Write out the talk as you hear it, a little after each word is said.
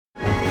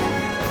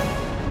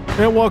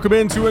And welcome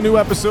into a new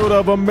episode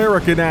of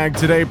American Ag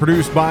Today,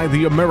 produced by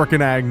the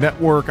American Ag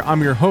Network.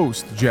 I'm your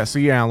host,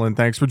 Jesse Allen.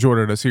 Thanks for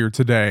joining us here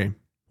today.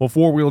 Well,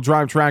 four-wheel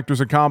drive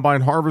tractors and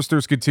combine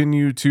harvesters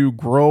continue to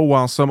grow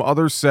while some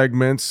other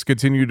segments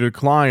continue to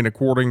decline,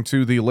 according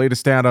to the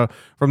latest data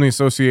from the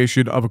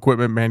Association of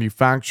Equipment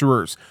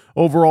Manufacturers.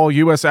 Overall,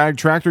 U.S. ag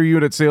tractor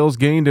unit sales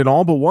gained in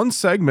all but one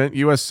segment.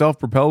 U.S.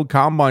 self-propelled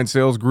combine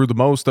sales grew the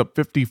most, up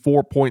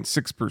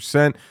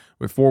 54.6%,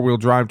 with four-wheel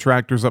drive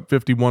tractors up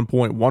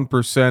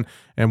 51.1%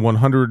 and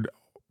 100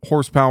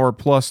 horsepower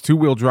plus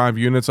two-wheel drive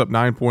units up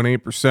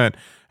 9.8%.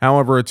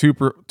 However, a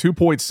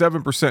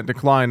 2.7%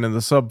 decline in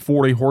the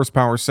sub-40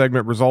 horsepower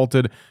segment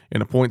resulted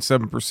in a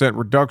 0.7%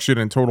 reduction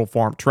in total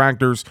farm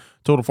tractors.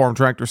 Total farm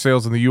tractor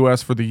sales in the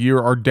U.S. for the year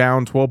are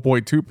down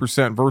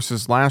 12.2%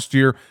 versus last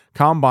year.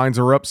 Combines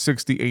are up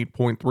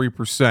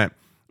 68.3%.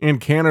 In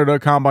Canada,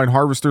 combine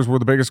harvesters were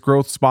the biggest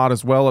growth spot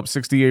as well, up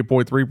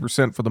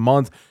 68.3% for the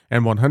month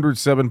and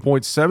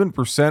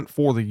 107.7%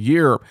 for the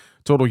year.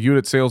 Total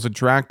unit sales in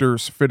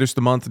tractors finished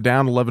the month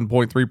down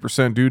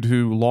 11.3% due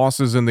to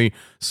losses in the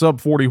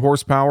sub-40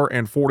 horsepower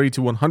and 40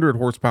 to 100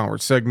 horsepower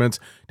segments,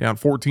 down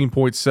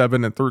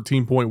 14.7% and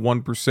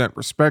 13.1%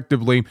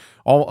 respectively.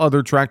 All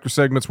other tractor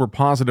segments were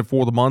positive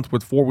for the month,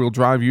 with four-wheel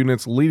drive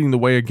units leading the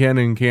way again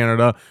in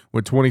Canada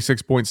with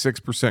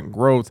 26.6%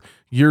 growth.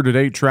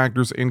 Year-to-date,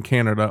 tractors in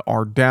Canada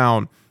are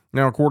down.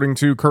 Now, according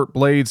to Kurt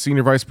Blade,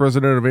 Senior Vice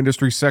President of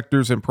Industry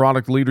Sectors and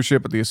Product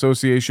Leadership at the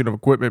Association of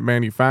Equipment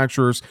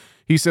Manufacturers,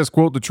 he says,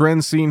 quote, "The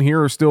trends seen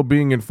here are still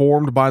being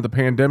informed by the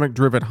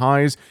pandemic-driven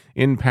highs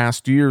in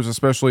past years,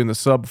 especially in the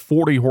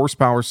sub-40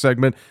 horsepower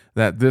segment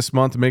that this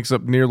month makes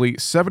up nearly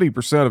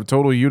 70% of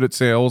total unit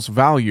sales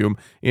volume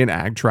in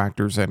ag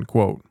tractors," end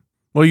quote.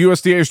 Well,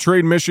 USDA's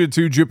trade mission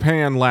to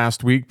Japan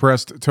last week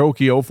pressed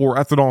Tokyo for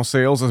ethanol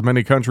sales as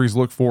many countries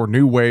look for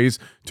new ways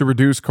to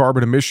reduce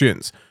carbon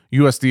emissions.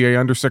 USDA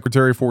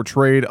Undersecretary for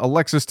Trade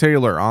Alexis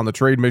Taylor on the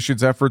trade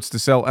mission's efforts to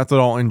sell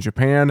ethanol in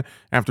Japan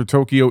after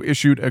Tokyo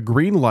issued a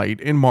green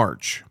light in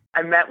March.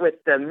 I met with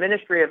the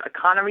Ministry of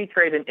Economy,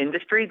 Trade, and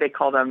Industry. They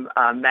call them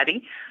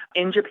METI.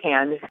 In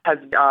Japan, has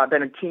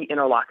been a key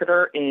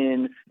interlocutor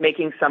in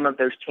making some of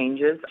those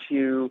changes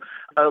to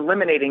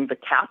eliminating the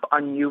cap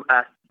on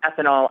U.S.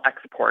 ethanol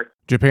export.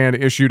 Japan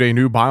issued a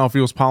new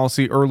biofuels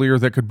policy earlier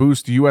that could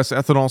boost U.S.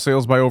 ethanol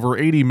sales by over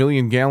 80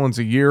 million gallons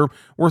a year,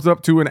 worth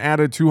up to an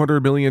added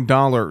 $200 million.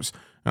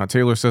 Now,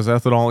 Taylor says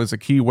ethanol is a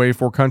key way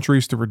for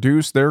countries to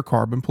reduce their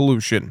carbon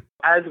pollution.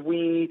 As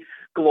we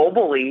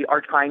globally are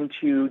trying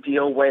to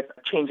deal with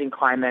changing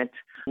climate,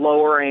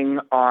 lowering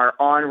our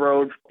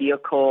on-road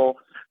vehicle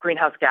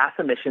greenhouse gas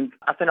emissions,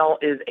 ethanol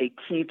is a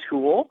key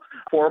tool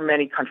for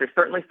many countries,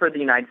 certainly for the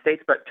United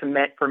States, but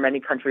for many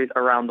countries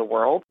around the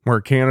world. Where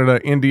Canada,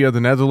 India,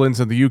 the Netherlands,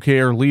 and the UK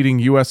are leading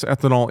U.S.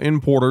 ethanol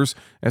importers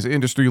as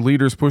industry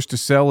leaders push to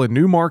sell in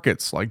new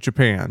markets like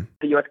Japan.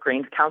 The U.S.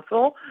 Grains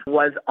Council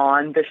was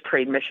on this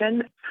trade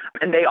mission,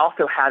 and they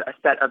also had a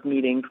set of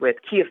meetings with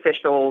key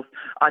officials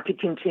to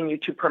continue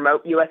to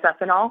promote U.S.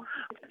 ethanol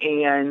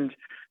and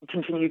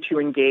continue to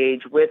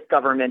engage with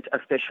government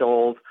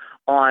officials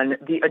on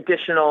the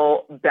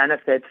additional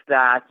benefits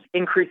that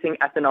increasing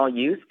ethanol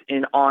use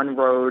in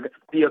on-road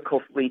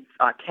vehicle fleets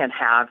can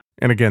have.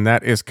 And again,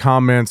 that is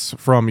comments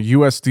from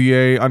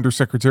USDA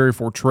Undersecretary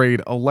for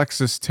Trade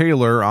Alexis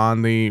Taylor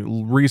on the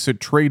recent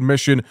trade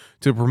mission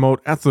to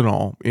promote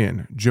ethanol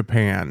in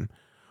Japan.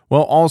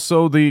 Well,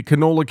 also, the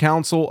Canola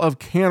Council of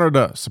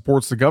Canada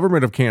supports the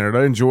government of Canada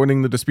in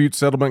joining the dispute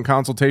settlement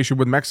consultation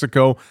with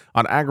Mexico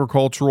on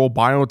agricultural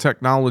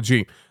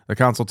biotechnology. The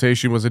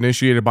consultation was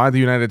initiated by the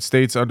United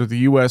States under the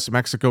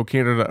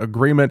U.S.-Mexico-Canada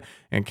Agreement,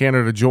 and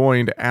Canada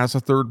joined as a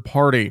third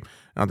party.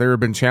 Now, there have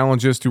been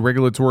challenges to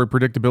regulatory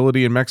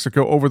predictability in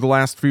Mexico over the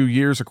last few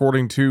years,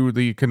 according to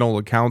the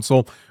Canola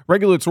Council.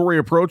 Regulatory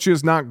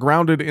approaches not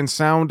grounded in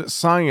sound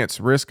science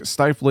risk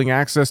stifling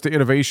access to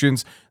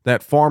innovations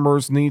that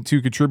farmers need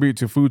to contribute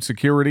to food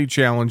security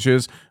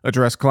challenges,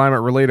 address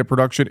climate-related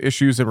production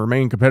issues, and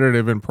remain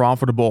competitive and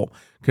profitable.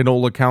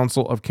 Canola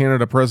Council of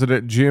Canada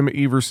President Jim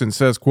Everson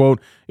says,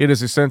 quote, "It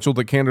is essential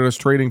that Canada's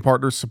trading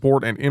partners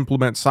support and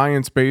implement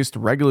science-based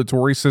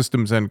regulatory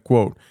systems," end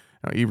quote.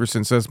 Now,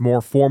 Everson says more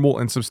formal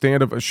and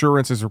substantive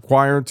assurance is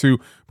required to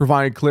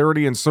provide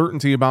clarity and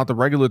certainty about the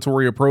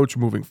regulatory approach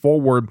moving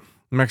forward.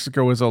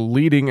 Mexico is a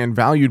leading and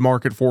valued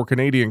market for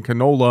Canadian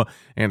canola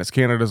and is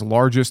Canada's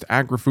largest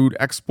agri-food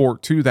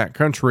export to that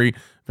country,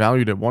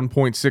 valued at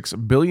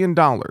 $1.6 billion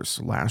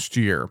last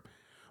year.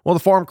 Well, the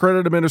Farm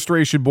Credit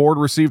Administration Board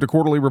received a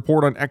quarterly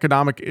report on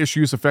economic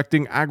issues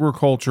affecting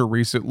agriculture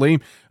recently.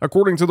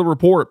 According to the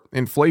report,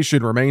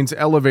 inflation remains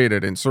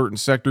elevated in certain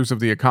sectors of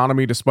the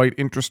economy despite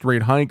interest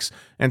rate hikes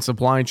and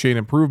supply chain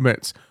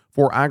improvements.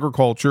 For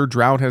agriculture,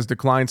 drought has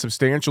declined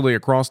substantially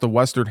across the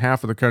western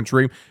half of the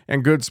country,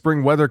 and good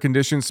spring weather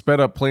conditions sped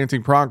up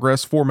planting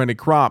progress for many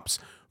crops.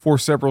 For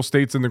several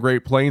states in the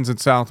Great Plains and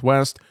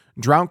Southwest,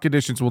 drought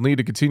conditions will need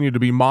to continue to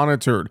be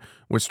monitored.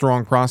 With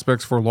strong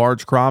prospects for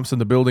large crops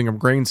and the building of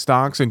grain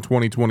stocks in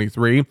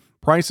 2023,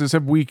 prices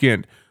have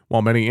weakened.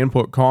 While many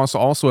input costs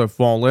also have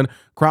fallen,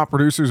 crop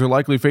producers are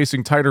likely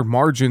facing tighter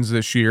margins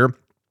this year.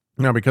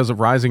 Now, because of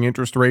rising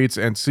interest rates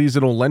and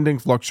seasonal lending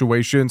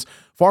fluctuations,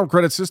 Farm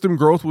Credit System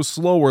growth was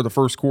slower the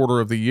first quarter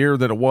of the year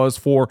than it was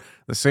for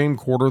the same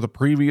quarter the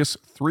previous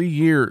 3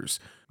 years.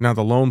 Now,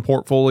 the loan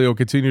portfolio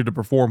continued to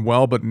perform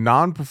well, but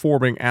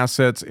non-performing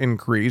assets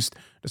increased.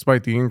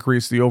 Despite the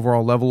increase, the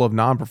overall level of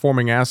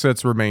non-performing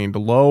assets remained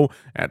low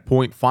at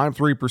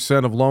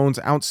 0.53% of loans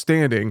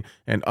outstanding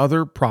and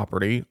other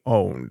property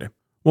owned.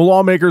 Well,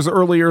 lawmakers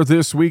earlier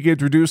this week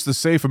introduced the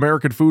Safe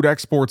American Food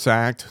Exports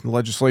Act. The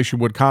legislation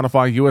would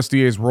codify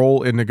USDA's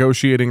role in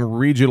negotiating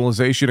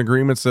regionalization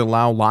agreements that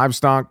allow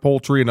livestock,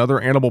 poultry, and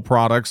other animal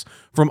products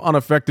from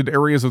unaffected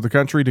areas of the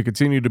country to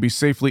continue to be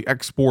safely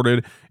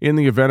exported in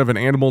the event of an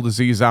animal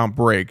disease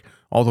outbreak.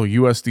 Although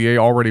USDA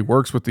already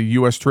works with the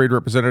U.S. Trade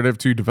Representative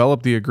to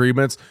develop the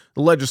agreements,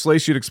 the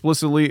legislation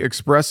explicitly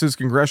expresses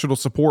congressional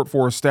support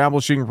for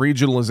establishing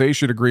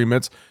regionalization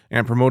agreements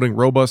and promoting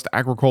robust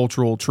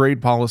agricultural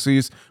trade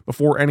policies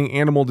before any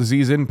animal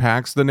disease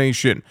impacts the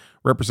nation.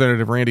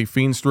 Representative Randy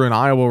Feenstra, an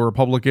Iowa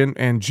Republican,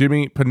 and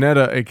Jimmy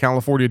Panetta, a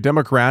California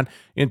Democrat,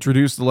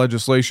 introduced the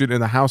legislation in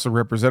the House of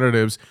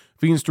Representatives.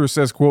 Feenstra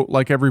says, quote,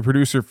 like every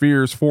producer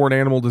fears, foreign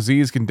animal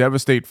disease can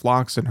devastate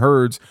flocks and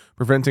herds,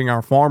 preventing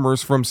our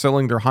farmers from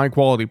selling their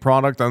high-quality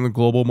product on the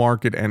global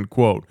market, end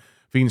quote.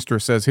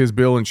 Feenstra says his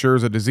bill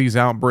ensures a disease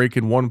outbreak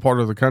in one part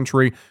of the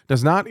country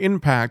does not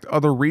impact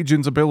other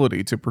regions'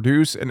 ability to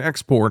produce and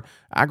export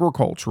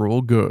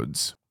agricultural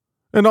goods.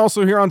 And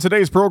also here on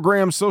today's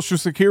program, Social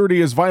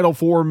Security is vital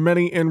for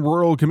many in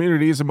rural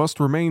communities and must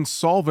remain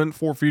solvent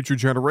for future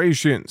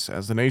generations.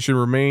 As the nation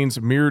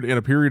remains mired in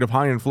a period of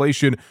high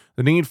inflation,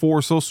 the need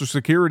for Social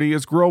Security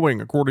is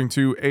growing, according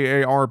to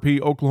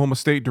AARP Oklahoma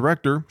State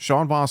Director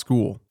Sean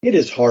Voskuhl. It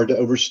is hard to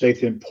overstate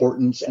the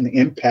importance and the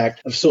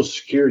impact of Social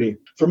Security.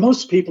 For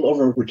most people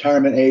over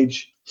retirement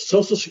age,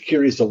 Social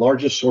Security is the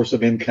largest source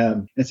of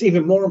income. It's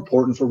even more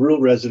important for rural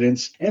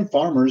residents and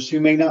farmers who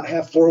may not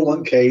have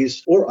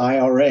 401ks or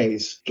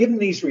IRAs. Given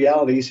these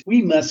realities,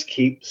 we must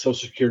keep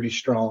Social Security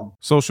strong.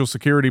 Social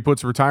Security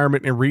puts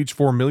retirement in reach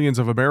for millions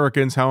of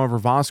Americans. However,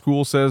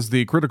 Voskuhl says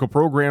the critical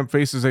program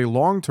faces a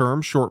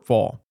long-term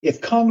shortfall.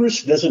 If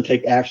Congress doesn't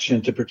take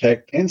action to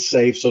protect and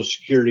save Social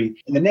Security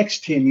in the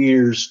next 10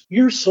 years,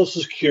 your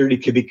Social Security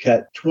could be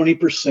cut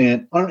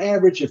 20% on an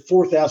average of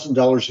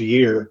 $4,000 a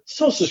year.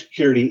 Social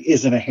Security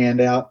isn't a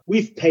handout.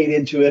 We've paid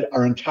into it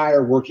our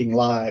entire working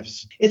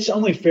lives. It's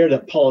only fair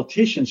that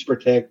politicians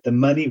protect the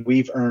money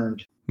we've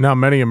earned. Now,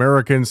 many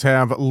Americans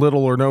have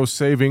little or no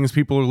savings.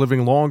 People are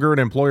living longer, and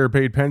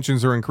employer-paid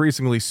pensions are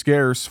increasingly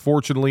scarce.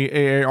 Fortunately,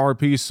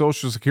 AARP's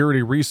Social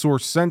Security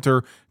Resource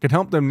Center can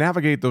help them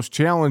navigate those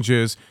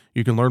challenges.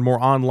 You can learn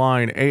more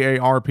online,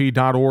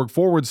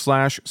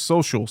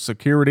 aarp.org/Social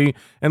Security,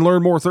 and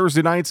learn more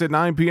Thursday nights at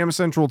 9 p.m.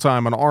 Central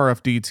Time on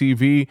RFD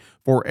TV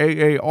for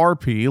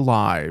AARP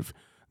Live.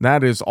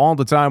 That is all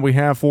the time we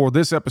have for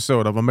this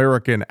episode of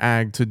American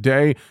Ag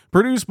Today,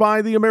 produced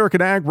by the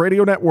American Ag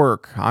Radio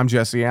Network. I'm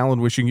Jesse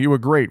Allen, wishing you a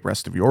great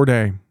rest of your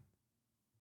day.